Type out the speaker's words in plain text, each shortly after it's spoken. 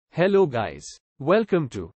Hello guys. Welcome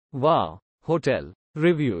to Wow Hotel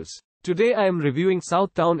Reviews. Today I am reviewing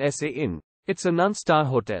SouthTown S.A. Inn. It's a non-star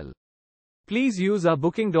hotel. Please use our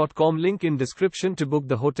booking.com link in description to book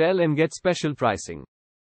the hotel and get special pricing.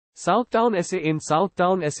 SouthTown S.A. Inn.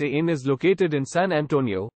 SouthTown S.A. Inn is located in San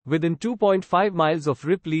Antonio, within 2.5 miles of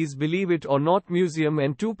Ripleys Believe It or Not Museum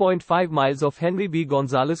and 2.5 miles of Henry B.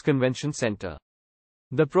 Gonzalez Convention Center.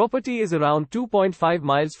 The property is around 2.5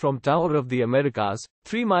 miles from Tower of the Americas,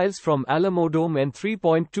 3 miles from Alamodome and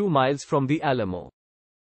 3.2 miles from the Alamo.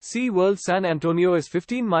 SeaWorld San Antonio is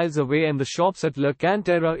 15 miles away and the shops at La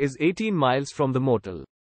Cantera is 18 miles from the motel.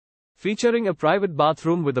 Featuring a private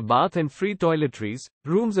bathroom with a bath and free toiletries,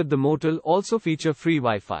 rooms at the motel also feature free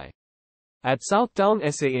Wi-Fi. At SouthTown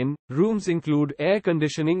S.A. Inn, rooms include air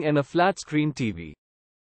conditioning and a flat-screen TV.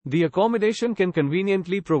 The accommodation can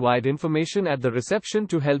conveniently provide information at the reception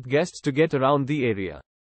to help guests to get around the area.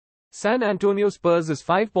 San Antonio Spurs is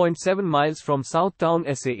 5.7 miles from SouthTown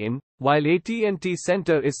S.A. Inn, while AT&T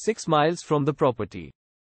Center is 6 miles from the property.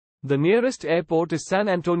 The nearest airport is San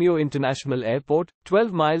Antonio International Airport,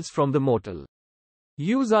 12 miles from the motel.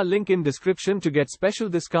 Use our link in description to get special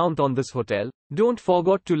discount on this hotel. Don't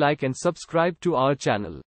forget to like and subscribe to our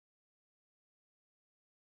channel.